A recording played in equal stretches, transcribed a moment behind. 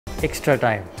extra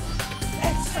time.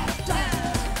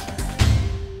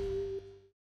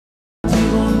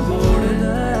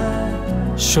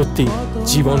 সত্যি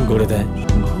জীবন গড়ে দেয়।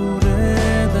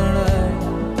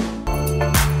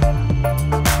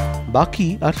 বাকি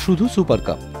আর শুধু সুপার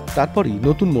কাপ, তারপরই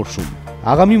নতুন মরশুম।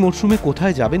 আগামী মরশুমে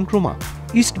কোথায় যাবেন ক্রোমা?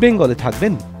 ইস্ট বেঙ্গলে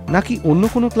থাকবেন নাকি অন্য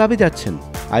কোনো ক্লাবে যাচ্ছেন?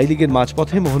 আই লিগের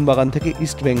মাঝপথে মোহনবাগান থেকে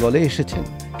ইস্ট বেঙ্গলে এসেছেন,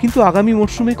 কিন্তু আগামী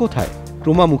মরশুমে কোথায়?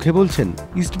 ক্রোমা মুখে বলছেন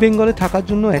ইস্ট বেঙ্গলে থাকার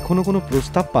জন্য এখনো কোনো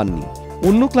প্রস্তাব পাননি।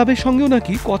 অন্য ক্লাবের সঙ্গেও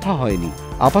নাকি কথা হয়নি।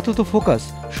 আপাতত ফোকাস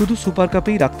শুধু সুপার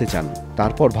কাপেই রাখতে চান,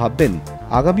 তারপর ভাববেন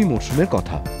আগামী মরশুমের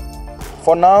কথা।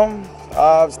 For now,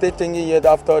 I'm still thinking yet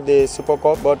after the Super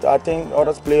Cup, but I think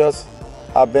other players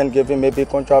have been given maybe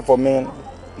contract for me,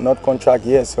 not contract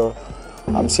yet. So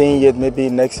I'm seeing yet maybe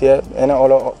next year any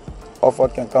other offer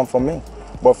can come for me.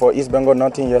 But for East Bengal,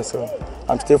 nothing yet. So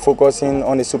I'm still focusing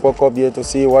on the Super Cup year to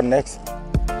see what next.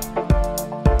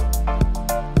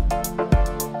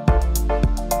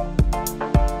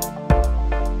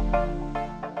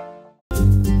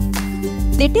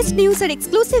 Latest news R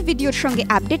exclusive ভিডিওর সঙ্গে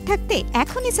update থাকতে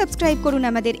এখনই subscribe করুন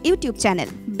আমাদের YouTube channel.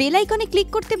 Bell আইকনে click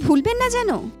করতে ভুলবেন না যেন।